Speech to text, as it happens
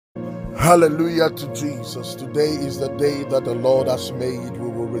Hallelujah to Jesus. Today is the day that the Lord has made. We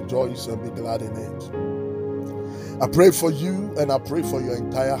will rejoice and be glad in it. I pray for you and I pray for your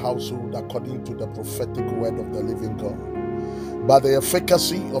entire household according to the prophetic word of the living God. By the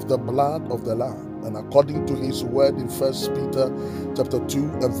efficacy of the blood of the Lamb and according to his word in 1 Peter chapter 2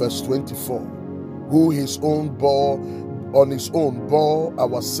 and verse 24, who on his own bore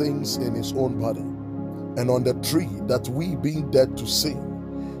our sins in his own body, and on the tree that we being dead to sin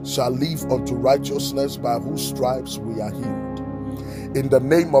shall live unto righteousness, by whose stripes we are healed. In the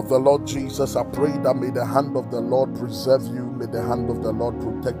name of the Lord Jesus, I pray that may the hand of the Lord preserve you, may the hand of the Lord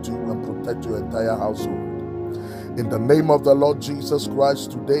protect you and protect your entire household. In the name of the Lord Jesus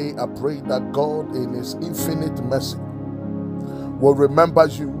Christ, today I pray that God in his infinite mercy will remember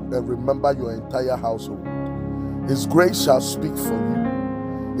you and remember your entire household. His grace shall speak for you.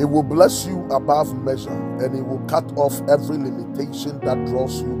 It will bless you above measure, and it will cut off every limitation that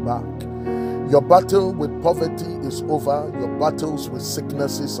draws you back. Your battle with poverty is over. Your battles with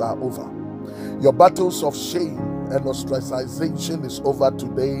sicknesses are over. Your battles of shame and ostracization is over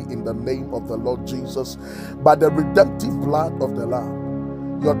today in the name of the Lord Jesus, by the redemptive blood of the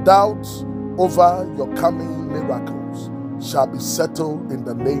Lamb. Your doubts over your coming miracles shall be settled in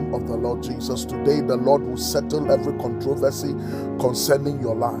the name of the Lord Jesus. Today the Lord will settle every controversy concerning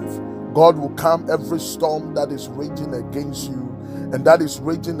your life. God will calm every storm that is raging against you and that is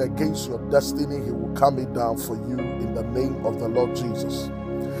raging against your destiny. He will calm it down for you in the name of the Lord Jesus.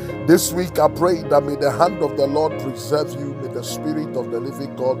 This week I pray that may the hand of the Lord preserve you, may the Spirit of the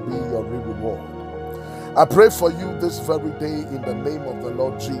living God be your reward. I pray for you this very day in the name of the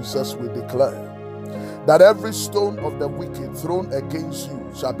Lord Jesus. We declare that every stone of the wicked thrown against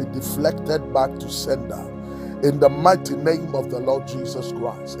you shall be deflected back to sender in the mighty name of the Lord Jesus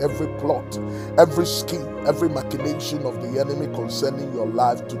Christ. Every plot, every scheme, every machination of the enemy concerning your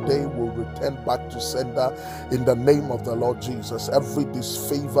life today will return back to sender in the name of the Lord Jesus. Every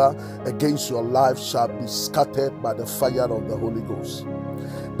disfavor against your life shall be scattered by the fire of the Holy Ghost.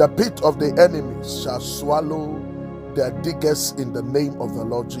 The pit of the enemies shall swallow their diggers in the name of the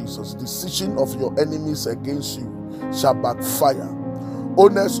Lord Jesus. Decision of your enemies against you shall backfire.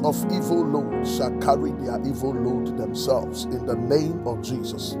 Owners of evil load shall carry their evil load themselves in the name of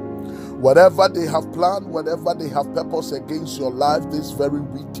Jesus. Whatever they have planned, whatever they have purpose against your life this very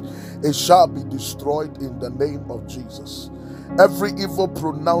week, it shall be destroyed in the name of Jesus. Every evil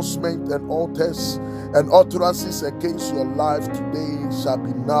pronouncement and altars and utterances against your life today shall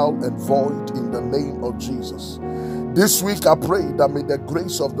be null and void in the name of Jesus. This week I pray that may the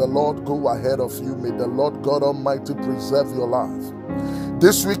grace of the Lord go ahead of you. May the Lord God Almighty preserve your life.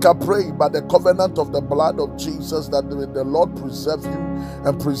 This week I pray by the covenant of the blood of Jesus that may the Lord preserve you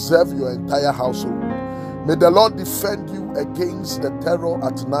and preserve your entire household. May the Lord defend you against the terror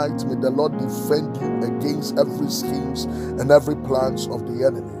at night. May the Lord defend you against every schemes and every plans of the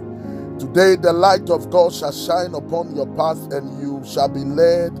enemy. Today the light of God shall shine upon your path and you shall be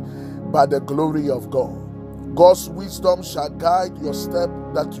led by the glory of God. God's wisdom shall guide your step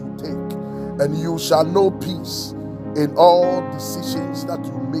that you take, and you shall know peace in all decisions that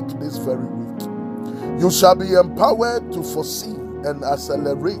you make this very week. You shall be empowered to foresee and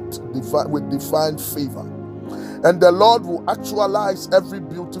accelerate with divine favor. And the Lord will actualize every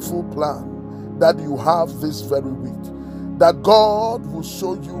beautiful plan that you have this very week. That God will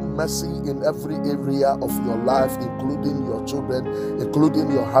show you mercy in every area of your life, including your children,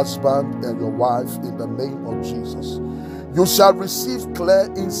 including your husband and your wife, in the name of Jesus. You shall receive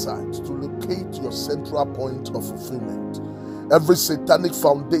clear insight to locate your central point of fulfillment. Every satanic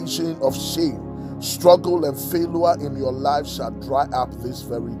foundation of shame, struggle, and failure in your life shall dry up this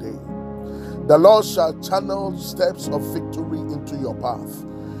very day. The Lord shall channel steps of victory into your path.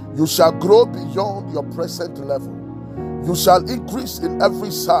 You shall grow beyond your present level. You shall increase in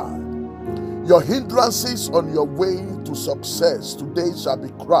every side. Your hindrances on your way to success today shall be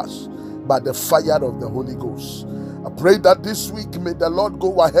crushed by the fire of the Holy Ghost. I pray that this week may the Lord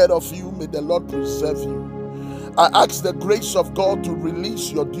go ahead of you. May the Lord preserve you. I ask the grace of God to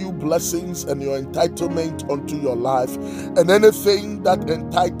release your due blessings and your entitlement unto your life, and anything that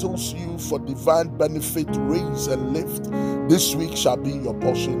entitles you for divine benefit, raise and lift, this week shall be your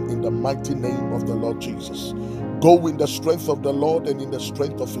portion in the mighty name of the Lord Jesus. Go in the strength of the Lord and in the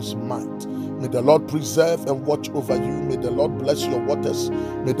strength of his might. May the Lord preserve and watch over you. May the Lord bless your waters.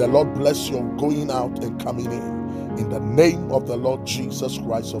 May the Lord bless your going out and coming in. In the name of the Lord Jesus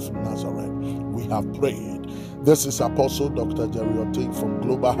Christ of Nazareth, we have prayed. This is Apostle Dr. Jerry Oteng from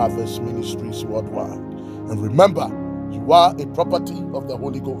Global Harvest Ministries Worldwide. And remember, you are a property of the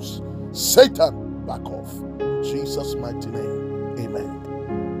Holy Ghost. Satan, back off. In Jesus' mighty name, amen.